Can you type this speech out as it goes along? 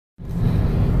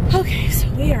Okay, so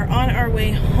we are on our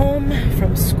way home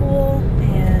from school,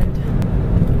 and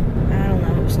I don't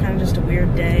know, it was kind of just a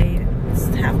weird day.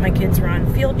 Half my kids were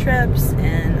on field trips,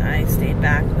 and I stayed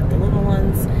back with the little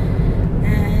ones,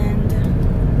 and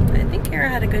I think Kara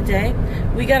had a good day.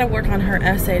 We got to work on her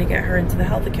essay to get her into the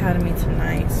Health Academy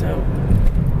tonight, so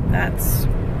that's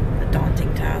a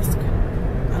daunting task.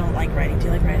 I don't like writing. Do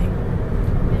you like writing?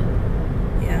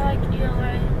 Yeah. I like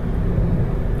ELA.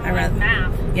 I like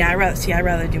math. Yeah, I'd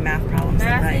rather do math problems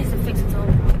than write. Math needs to fix its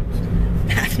own problems.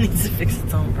 Math needs to fix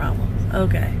its own problems.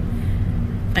 Okay.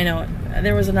 I know.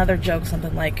 There was another joke,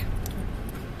 something like...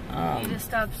 you just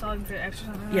stop solving for your ex or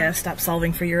something. Yeah, stop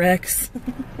solving for your ex.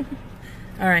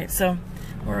 Alright, so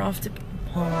we're off to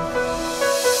home.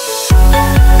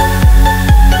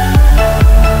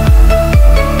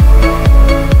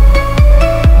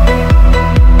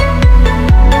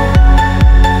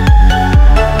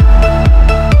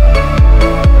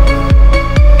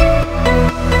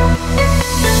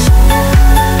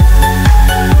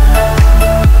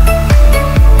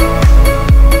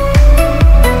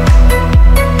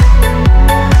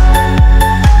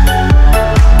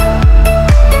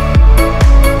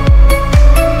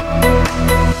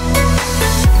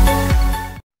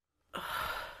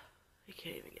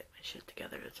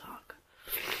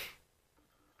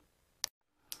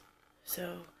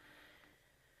 So,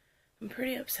 I'm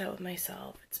pretty upset with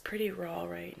myself. It's pretty raw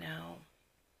right now.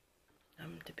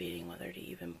 I'm debating whether to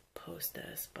even post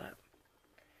this, but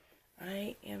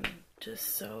I am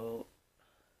just so,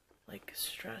 like,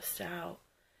 stressed out.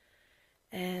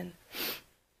 And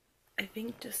I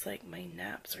think just, like, my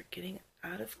naps are getting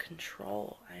out of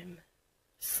control. I'm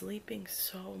sleeping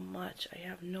so much. I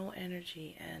have no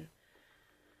energy, and,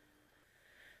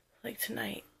 like,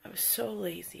 tonight, I was so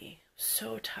lazy.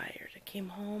 So tired. I came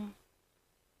home,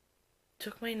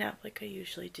 took my nap like I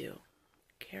usually do.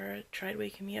 Kara tried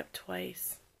waking me up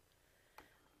twice.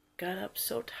 Got up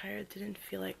so tired, didn't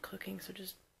feel like cooking, so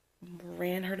just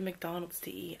ran her to McDonald's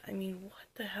to eat. I mean, what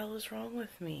the hell is wrong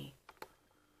with me?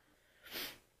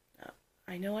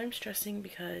 I know I'm stressing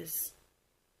because,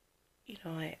 you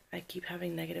know, I keep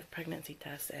having negative pregnancy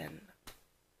tests, and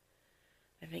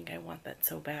I think I want that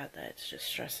so bad that it's just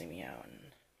stressing me out.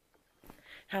 And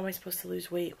how am I supposed to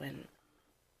lose weight when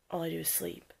all I do is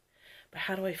sleep? But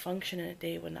how do I function in a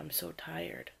day when I'm so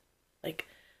tired? Like,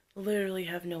 literally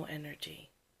have no energy.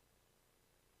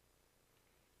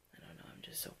 I don't know, I'm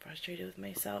just so frustrated with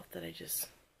myself that it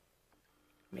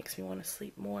makes me want to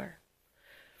sleep more.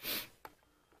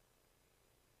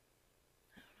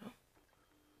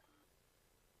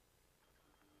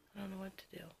 I don't know what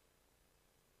to do.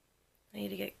 I need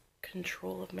to get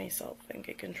control of myself and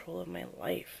get control of my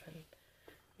life and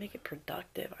make it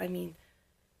productive. I mean,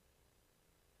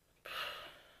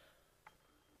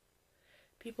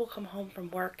 people come home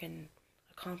from work and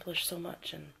accomplish so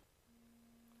much, and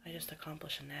I just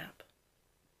accomplish a nap.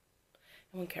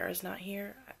 And when Kara's not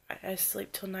here, I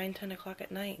sleep till 9, 10 o'clock at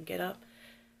night and get up,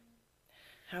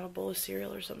 have a bowl of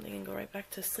cereal or something, and go right back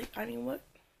to sleep. I mean, what?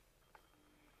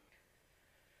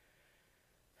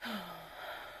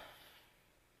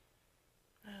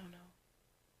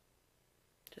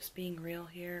 Just being real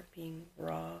here, being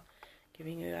raw,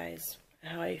 giving you guys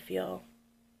how I feel.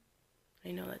 I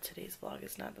know that today's vlog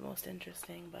is not the most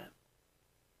interesting, but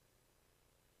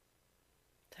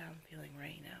that's how I'm feeling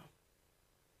right now.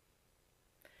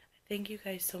 Thank you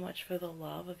guys so much for the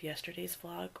love of yesterday's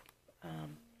vlog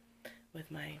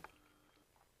with my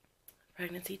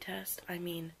pregnancy test. I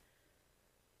mean,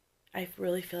 I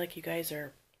really feel like you guys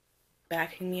are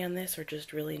backing me on this, or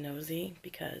just really nosy,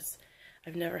 because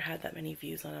I've never had that many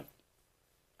views on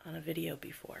a video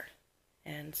before.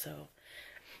 And so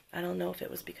I don't know if it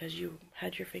was because you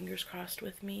had your fingers crossed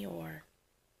with me, or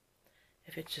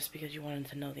if it's just because you wanted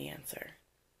to know the answer.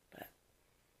 But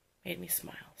it made me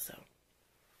smile. So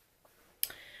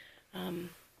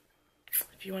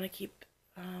if you want to keep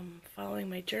following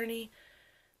my journey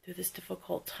through this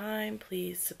difficult time,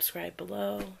 please subscribe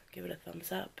below, give it a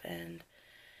thumbs up, and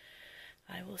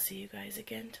I will see you guys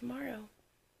again tomorrow.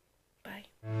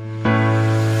 Bye.